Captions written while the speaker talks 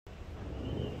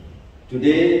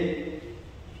Today,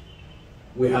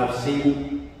 we have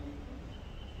seen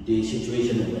the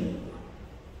situation in Manipur.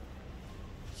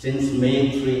 Since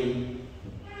May 3,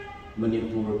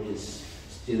 Manipur is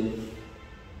still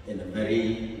in a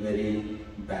very, very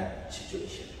bad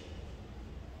situation.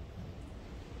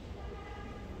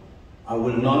 I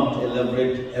will not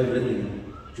elaborate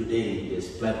everything today in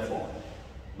this platform,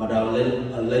 but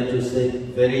I'd like to say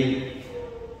very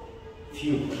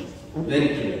few things, very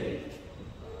clearly.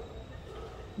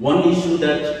 One issue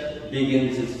that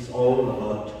begins is all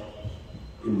about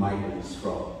immigrants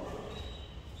from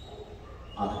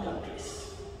other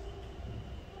countries.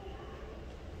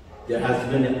 There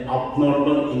has been an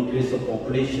abnormal increase of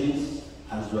populations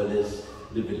as well as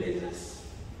the villages.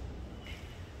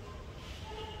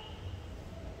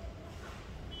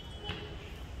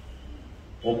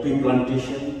 Opium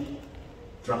plantation,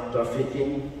 drug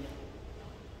trafficking,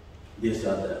 these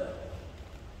are the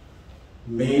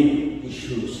main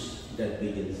issues that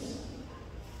begins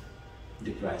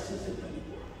the crisis in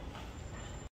Manipur.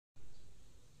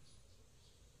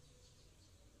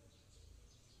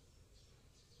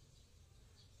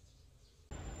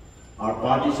 Our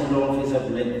parties and office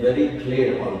have made very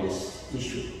clear on this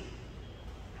issue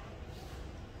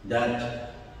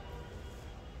that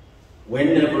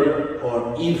whenever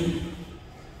or if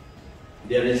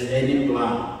there is any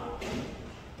plan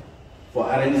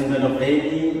for arrangement of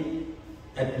any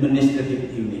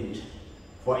administrative unit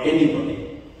for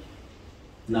anybody,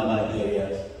 Naga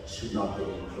areas should not be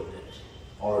included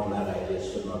or Naga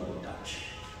areas should not be touched.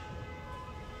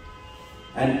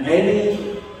 And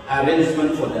any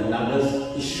arrangement for the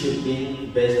Nagas, it should be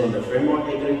based on the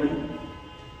framework agreement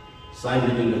signed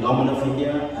between the Government of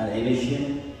India and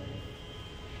NACM,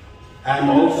 and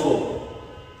also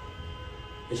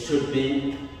it should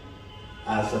be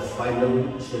as a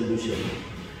final solution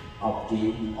of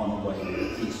the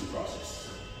ongoing peace process.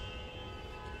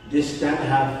 This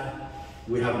time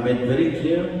we have made very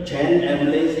clear, 10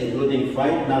 MLAs, including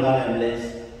 5 Naga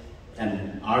MLAs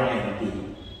and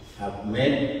RMP, have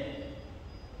met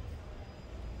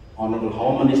Honorable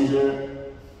Home Minister,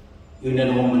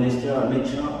 Union Home Minister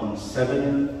Amit Shah on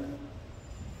 7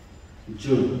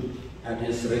 June at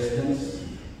his residence,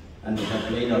 and we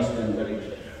have made our stand very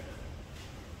clear.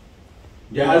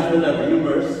 There has been a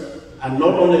rumors, and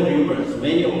not only rumors,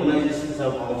 many organizations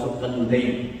have also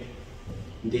condemned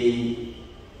the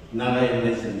Naga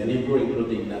MLAs in Manipur,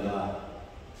 including Naga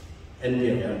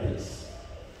NPF MLAs,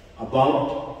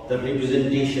 about the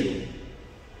representation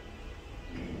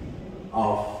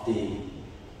of the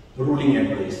ruling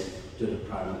MLAs to the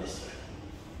Prime Minister,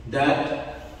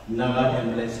 that Naga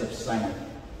MLAs have signed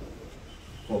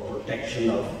for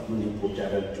protection of Manipur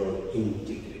territorial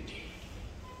integrity.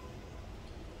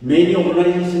 Many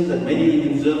organizations and many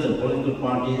individuals and political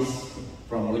parties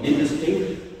from within the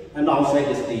state and outside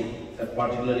the state,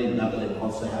 particularly in Nagaland,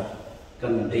 also have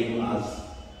condemned us,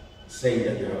 saying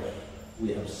that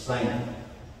we have signed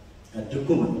a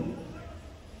document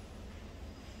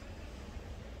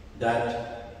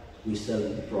that we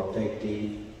shall protect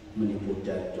the Manipur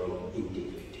territorial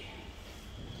integrity,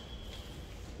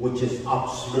 which is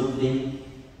absolutely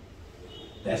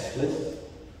baseless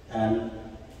and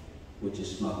which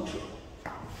is not true.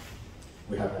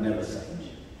 We have never signed.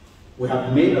 We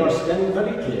have made our stand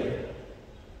very clear.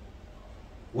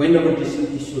 Whenever these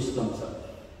issues comes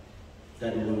up,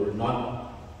 that we will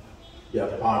not be a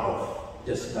part of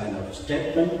this kind of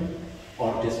statement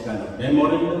or this kind of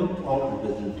memorandum or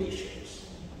representations.